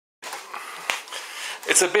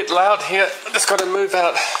It's a bit loud here. I just got to move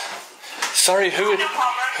out. Sorry, who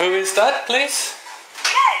is that, please?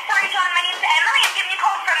 Yeah, sorry, John. My name's Emily. I'm giving you a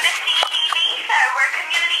call from the CBD. So we're a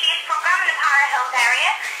community-based program in the Para Hills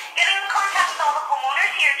area. Getting in contact with all the homeowners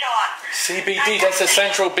here, John. CBD, that's a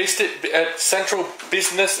central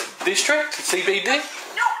business district? CBD?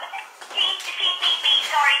 No, CBD.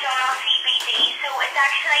 Sorry, John, not CBD. So it's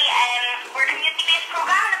actually, we're a community-based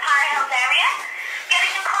program in the Para Hills area.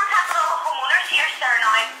 Getting in contact with all the homeowners here, sir,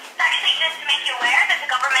 now. It's actually just to make you aware that the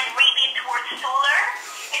government rebate towards solar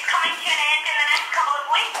is coming to an end in the next couple of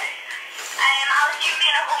weeks. I'll assume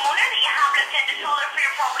being a homeowner that you have looked into solar for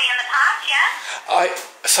your property in the past, yeah?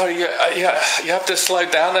 Sorry, you have to slow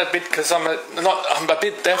down a bit because I'm a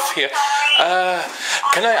bit deaf here.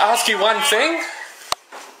 Can I ask you one thing?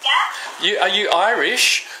 Yeah? Are you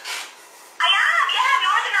Irish? I am, yeah,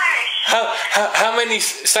 Northern Irish. How many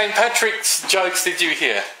St. Patrick's jokes did you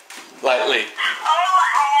hear lately?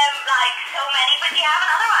 Like so many, but do you have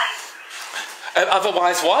another one?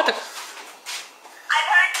 Otherwise what? I've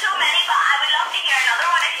heard so many, but I would love to hear another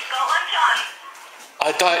one if you've got one, John.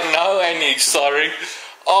 I don't know any, sorry.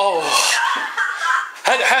 Oh.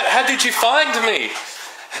 How did you find me?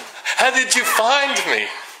 How did you find me?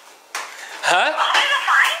 Huh? How did I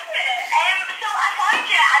find you? So I found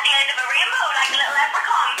you at the end of a rainbow, like a little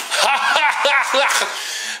leprechaun.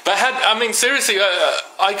 But seriously,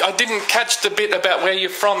 I didn't catch the bit about where you're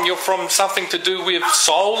from. You're from something to do with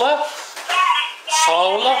solar? Yeah.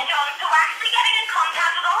 Solar? John, so we're actually getting in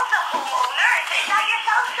contact with all the homeowners. Is that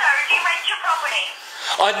yourself, sir? Or do you rent your property?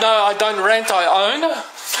 I don't rent, I own. Excellent.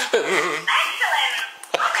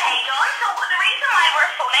 Okay, John, so the reason why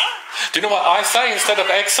we're phoning... Do you know what I say instead of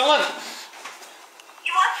excellent?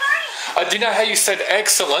 You what, sorry? Do you know how you said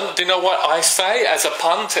excellent? Do you know what I say as a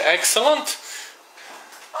pun to excellent?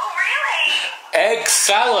 Oh, really? Egg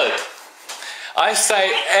salad. I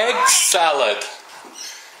say egg salad.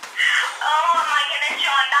 Oh my goodness,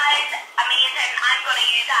 John, that is amazing. I'm going to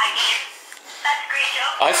use that again. That's a great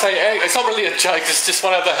joke. I say egg. It's not really a joke. It's just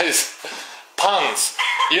one of those puns.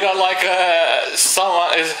 You know, like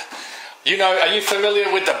someone is. You know, are you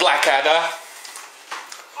familiar with the Blackadder?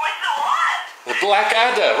 With the what? The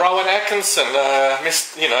Blackadder. Rowan Atkinson.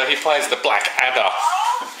 He plays the Blackadder.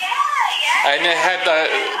 Oh yeah. And they had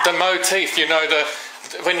the motif. You know,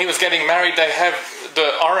 when he was getting married, they have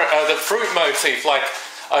the fruit motif, like.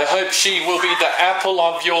 I hope she will be the apple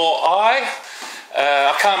of your eye.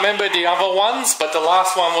 I can't remember the other ones, but the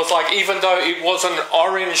last one was like, even though it was an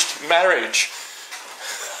arranged marriage.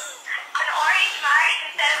 An arranged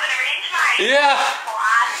marriage instead of an arranged marriage? Yeah.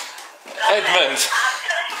 Edmund.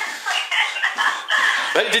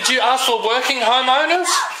 But did you ask for working homeowners?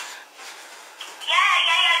 Yeah.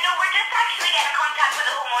 No, we're just actually getting in contact with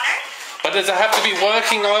the homeowners. But does it have to be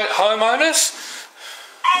working homeowners?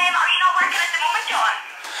 Are you not working at the moment, John?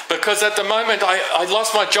 Because at the moment I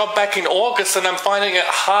lost my job back in August and I'm finding it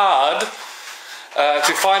hard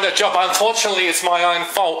to find a job. Unfortunately, it's my own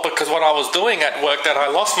fault because what I was doing at work that I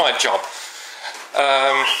lost my job.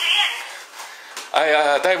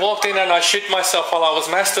 They walked in and I shit myself while I was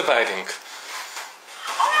masturbating.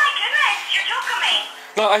 Oh my goodness, you're joking me.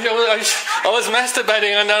 No, I was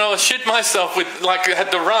masturbating and then I was shit myself with, like, I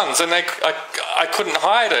had the runs and I couldn't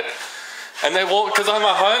hide it. And they walked, because I'm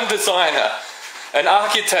a home designer, an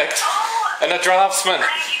architect, and a draftsman.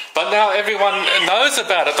 But now everyone knows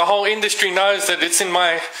about it. The whole industry knows that it's in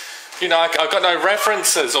my, I've got no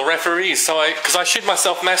references or referees, because I shit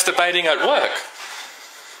myself masturbating at work.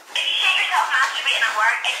 If you shit yourself masturbating at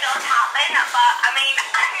work, it does happen, but I'm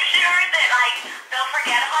sure that they'll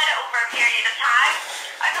forget about it over a period of time,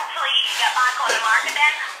 and hopefully you can get back on the market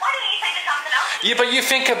then. Why don't you think of something else? Yeah, but you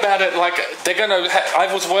think about it, like, they're going to...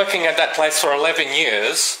 I was working at that place for 11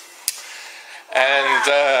 years. And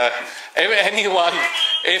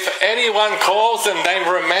if anyone calls them, they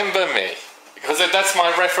remember me, because that's my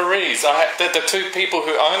referees. They're the two people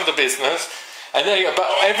who own the business, and but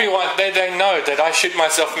everyone they know that I shoot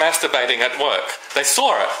myself masturbating at work. They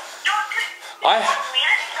saw it.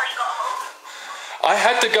 I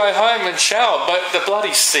had to go home and shower, but the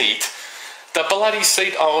bloody seat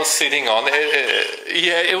I was sitting on,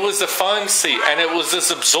 it was the foam seat, and it was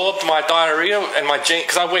just absorbed my diarrhea and my jeans,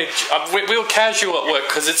 because we were casual at work,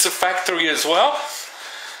 because it's a factory as well,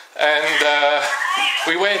 and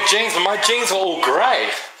we wear jeans, but my jeans were all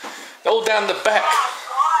grey, all down the back.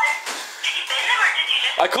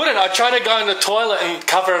 I couldn't. I tried to go in the toilet and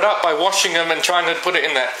cover it up by washing them and trying to put it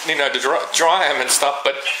in that, to dry them and stuff,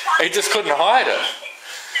 but it just couldn't hide it.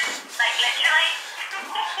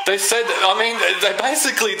 They said, they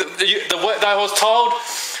basically, I was told,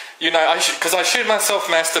 because I shoot myself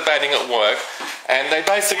masturbating at work, And they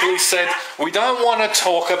basically said, we don't want to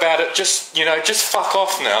talk about it, just fuck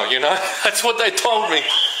off now, That's what they told me.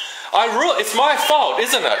 It's my fault,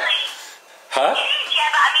 isn't it? Huh? Yeah,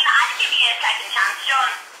 but I mean, I'd give you a second chance, John.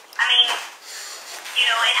 I mean,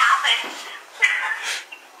 it happens.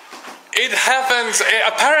 It happens.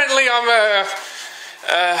 Apparently,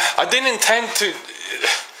 I didn't intend to.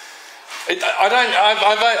 I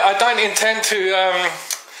don't intend to.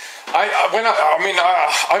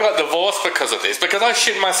 I got divorced because of this, because I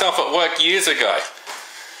shit myself at work years ago.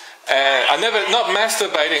 And I never, not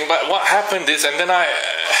masturbating, but what happened is, and then I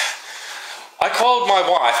called my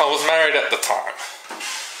wife. I was married at the time,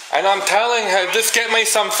 and I'm telling her, just get me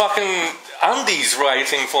some fucking undies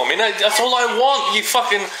rating for me. No, that's all I want.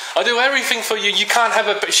 I do everything for you. You can't have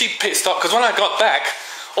it. But she pissed off because when I got back,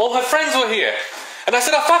 all her friends were here, and I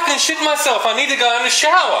said, I fucking shit myself. I need to go in the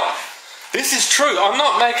shower. This is true. I'm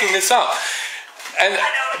not making this up. And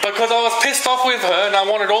because I was pissed off with her, and I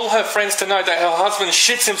wanted all her friends to know that her husband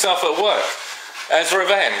shits himself at work as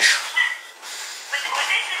revenge. Was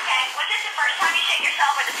this the first time you shit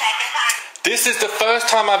yourself, or the second time? This is the first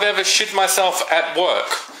time I've ever shit myself at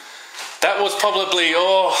work. That was probably,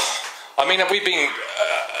 we've been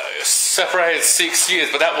separated 6 years,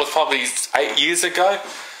 but that was probably 8 years ago.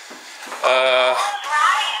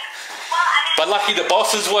 But lucky the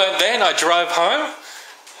bosses weren't there, and I drove home.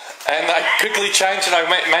 And I quickly changed, and I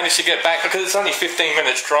managed to get back, because it's only 15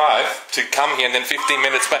 minutes drive to come here and then 15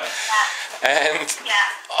 minutes back. And,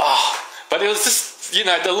 but it was just,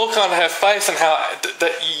 the look on her face, and how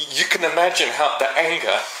that you can imagine how the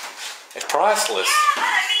anger is priceless. Yeah, but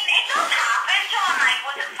I mean, it does happen, John. Like,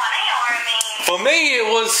 was it funny, or I mean? For me,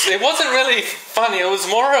 it wasn't really funny. It was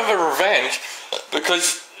more of a revenge,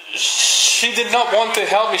 because she did not want to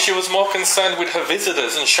help me. She was more concerned with her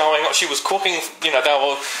visitors and showing up. She was cooking, they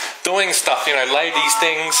were doing stuff, ladies'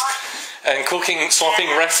 things, and cooking, swapping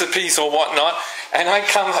recipes or whatnot. And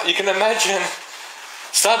you can imagine,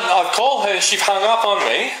 suddenly I'd call her and she hung up on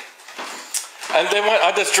me. And then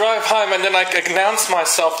I just drove home, and then I announced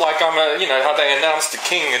myself like I'm how they announced the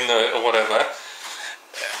king or whatever.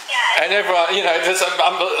 And everyone,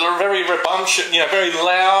 I'm very rambunctious, very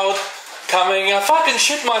loud. Coming, I fucking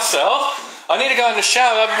shit myself. I need to go in the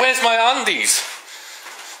shower. Where's my undies?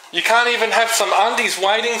 You can't even have some undies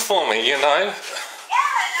waiting for me, Yeah, I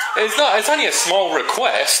know. It's only a small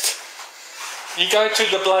request. You go to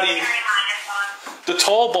the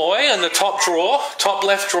tall boy in the top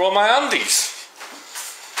left drawer, my undies.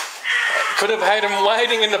 Could have had him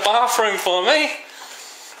waiting in the bathroom for me.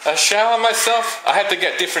 I shower myself. I had to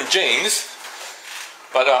get different jeans.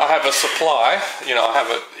 But I have a supply, I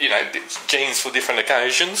have jeans for different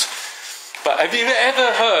occasions. But have you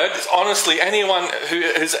ever heard, honestly, anyone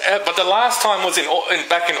but the last time was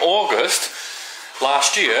back in August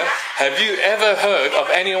last year, have you ever heard of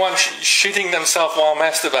anyone shitting themselves while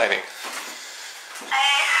masturbating? I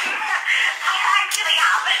actually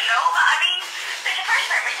haven't, no, but I mean, there's a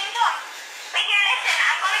first for everything, John. But here, listen,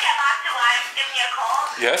 I'm going to get back to why I'm giving you a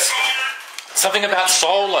call. Yes? Something about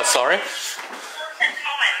solar, sorry.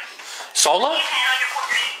 Solar? Yeah, how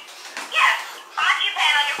much are you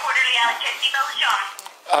paying on your quarterly electricity bills, John?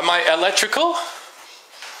 Am I electrical?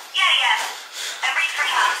 Yeah. Every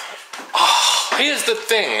 %. Here's the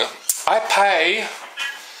thing. I pay...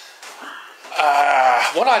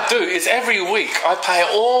 what I do is every week I pay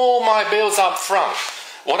all my bills up front.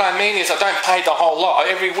 What I mean is I don't pay the whole lot.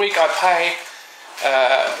 Every week I pay...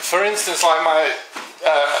 for instance, like my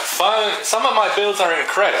phone... Some of my bills are in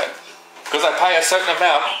credit, because I pay a certain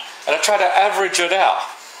amount. And I try to average it out.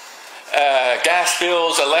 Gas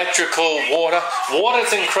bills, electrical, water.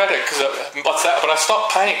 Water's in credit, but I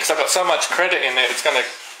stopped paying because I've got so much credit in there, it's going to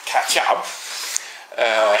catch up.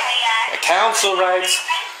 Council rates.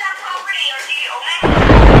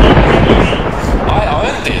 I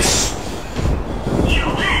own this. You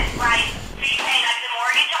own it, right? So you pay like the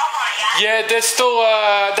mortgage off on it, yeah? Yeah, there's still,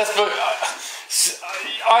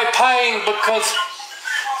 I'm paying because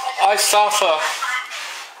I suffer.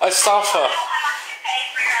 I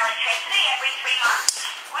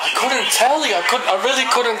couldn't tell you. I really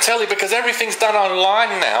couldn't tell you, because everything's done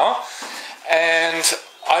online now, and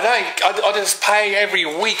I just pay every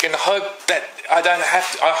week and hope that I don't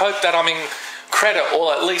have to. I hope that I'm in credit,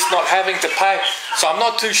 or at least not having to pay. So I'm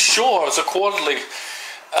not too sure. It's a quarterly.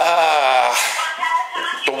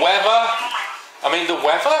 The weather.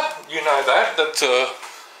 You know that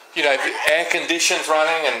air conditions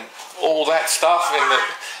running and all that stuff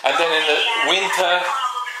and then in the winter.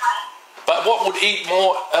 But what would eat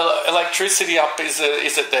more electricity up? Is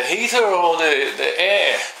it the heater or the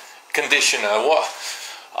air conditioner? What?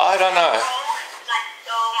 I don't know.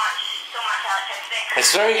 So much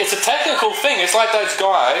artistic. It's a technical thing. It's like those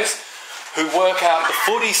guys who work out the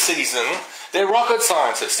footy season. They're rocket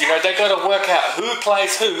scientists. You know, they got to work out who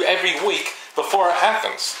plays who every week before it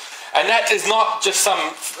happens. And that is not just some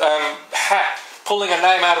hat pulling a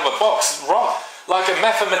name out of a box. Right. Like a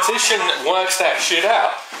mathematician works that shit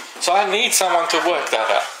out. So I need someone to work that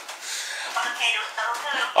out.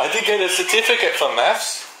 I did get a certificate for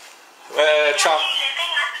maths.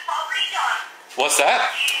 What's that?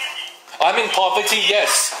 I'm in poverty,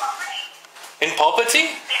 yes. In poverty?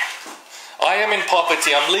 I am in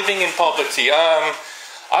poverty. I'm living in poverty.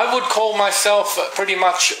 I would call myself pretty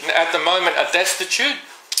much at the moment a destitute.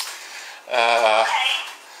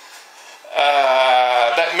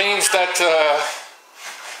 That means that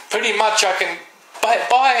pretty much I can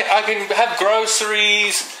I can have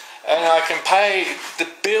groceries and I can pay the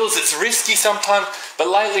bills. It's risky sometimes, but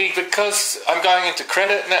lately because I'm going into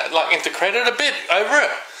credit, into credit a bit over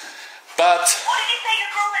it. But what did you say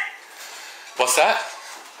you're growing? What's that?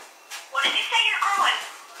 What did you say you're growing?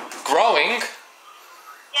 Growing?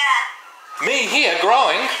 Yeah. Me here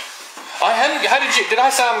growing? I haven't. Did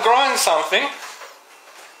I say I'm growing something?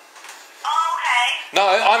 Oh, okay. No,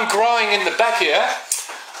 I'm growing in the back here.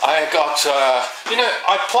 I got,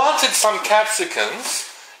 I planted some capsicums.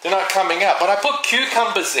 They're not coming out, but I put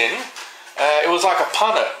cucumbers in. It was like a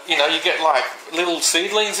punnet. You know, you get like little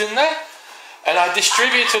seedlings in there. And I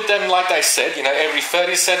distributed them, like they said, every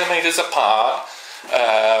 30 centimetres apart.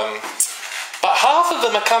 But half of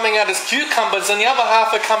them are coming out as cucumbers and the other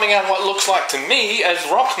half are coming out what looks like to me as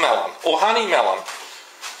rock melon or honey melon.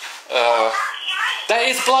 That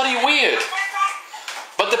is bloody weird.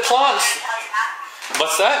 But the plants...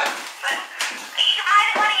 What's that?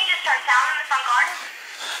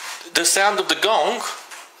 The sound of the gong? In the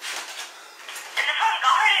front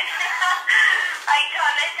garden. Right,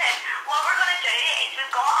 John, listen. What we're going to do is we've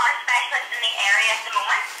got our specialist in the area at the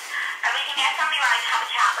moment, and we can get somebody around to have a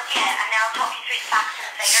chat with you, and they'll talk you through the facts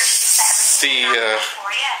and the figures. For you.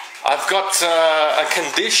 I've got a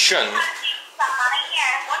condition. What's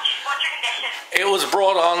your condition? It was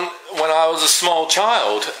brought on when I was a small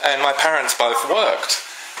child, and my parents both worked.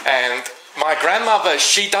 And my grandmother,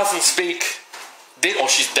 she doesn't speak...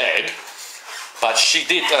 she's dead, but she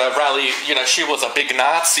did rally, she was a big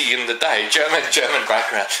Nazi in the day, German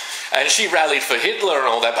background, and she rallied for Hitler and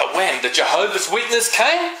all that. But when the Jehovah's Witness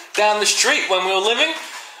came down the street when we were living,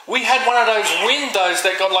 we had one of those windows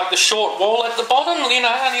that got like the short wall at the bottom, only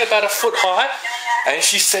about a foot high, and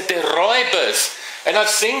she said they're robbers. And I've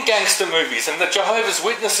seen gangster movies, and the Jehovah's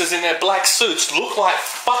Witnesses in their black suits look like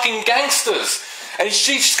fucking gangsters. And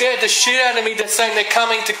she scared the shit out of me. They're saying they're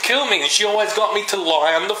coming to kill me. And she always got me to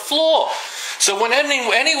lie on the floor. So when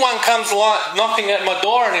anyone comes knocking at my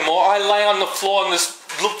door anymore, I lay on the floor and just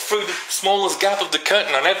look through the smallest gap of the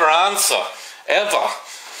curtain. I never answer. Ever.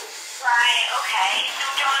 Right, okay. So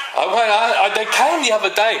John... They came the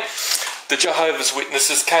other day. The Jehovah's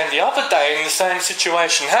Witnesses came the other day and the same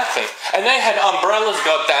situation happened. And they had umbrellas,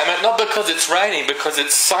 goddammit. Not because it's raining, because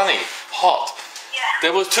it's sunny, hot.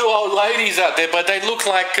 There was two old ladies out there, but they looked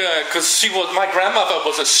like, because my grandmother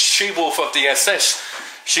was a she-wolf of the SS.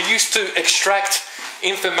 She used to extract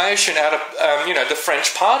information out of, the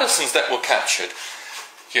French partisans that were captured,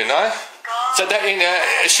 So that,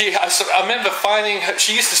 I remember finding her,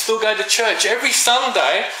 she used to still go to church every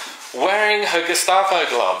Sunday wearing her Gestapo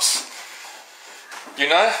gloves,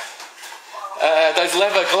 those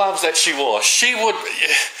leather gloves that she wore. She would...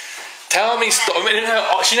 tell me,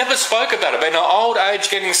 she never spoke about it, but in her old age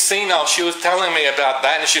getting senile, she was telling me about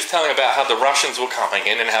that, and she was telling me about how the Russians were coming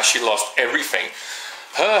in and how she lost everything.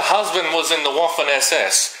 Her husband was in the Waffen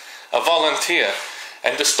SS, a volunteer,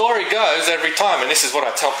 and the story goes every time, and this is what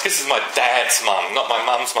I tell, this is my dad's mum, not my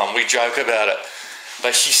mum's mum, we joke about it,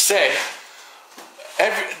 but she said,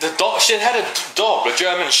 she had a dog, a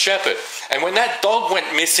German Shepherd, and when that dog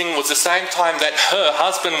went missing was the same time that her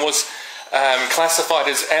husband was classified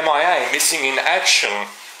as MIA, missing in action.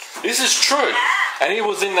 This is true. And he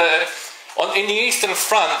was in the Eastern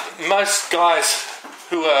Front. Most guys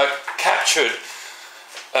who are captured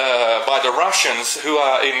by the Russians who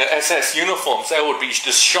are in SS uniforms, they would be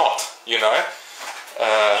just shot,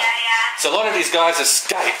 So a lot of these guys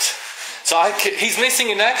escaped. So he's missing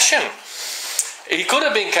in action. He could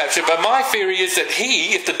have been captured, but my theory is that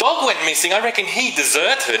if the dog went missing, I reckon he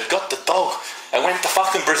deserted, got the dog, and went to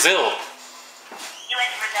fucking Brazil. You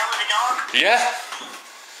went to Brazil with a dog? Yeah.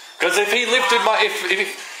 Because if he lived with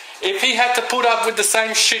if he had to put up with the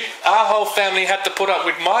same shit our whole family had to put up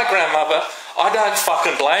with my grandmother, I don't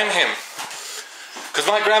fucking blame him. Because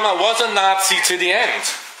my grandma was a Nazi to the end.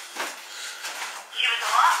 She was a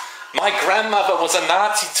what? My grandmother was a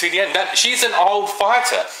Nazi to the end. She's an old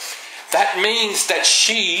fighter. That means that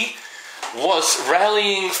she was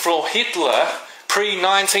rallying for Hitler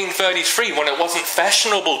pre-1933 when it wasn't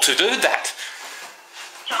fashionable to do that.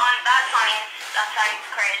 John, that sounds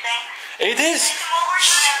crazy. It is. Yeah,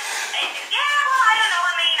 well, I don't know.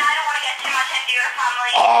 I mean, I don't want to get too much into your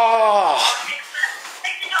family. Oh.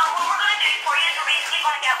 Listen, John, what we're going to do for you is we're basically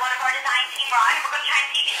going to get one of our design team round. We're going to try and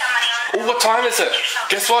save you some money on the Oh, what time is it?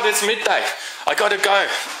 Guess what? It's midday. I gotta go.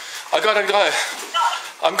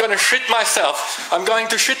 I'm gonna shit myself. I'm going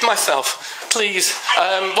to shit myself. Please.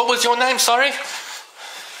 What was your name? Sorry? Emily.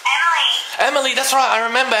 Emily, that's right. I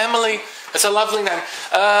remember Emily. It's a lovely name.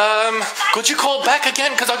 Could you call back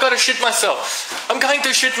again? Because I got to shit myself. I'm going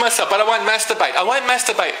to shit myself, but I won't masturbate.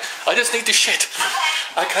 I just need to shit.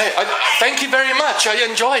 Okay. Thank you very much. I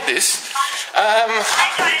enjoyed this.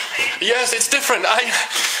 Yes, it's different.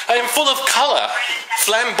 I am full of colour,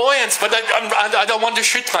 flamboyance, but I don't want to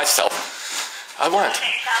shit myself. I won't.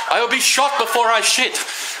 I will be shot before I shit.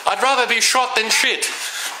 I'd rather be shot than shit.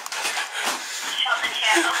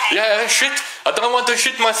 Okay. Yeah, shit. I don't want to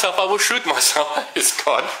shit myself. I will shoot myself. It's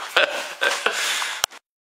gone.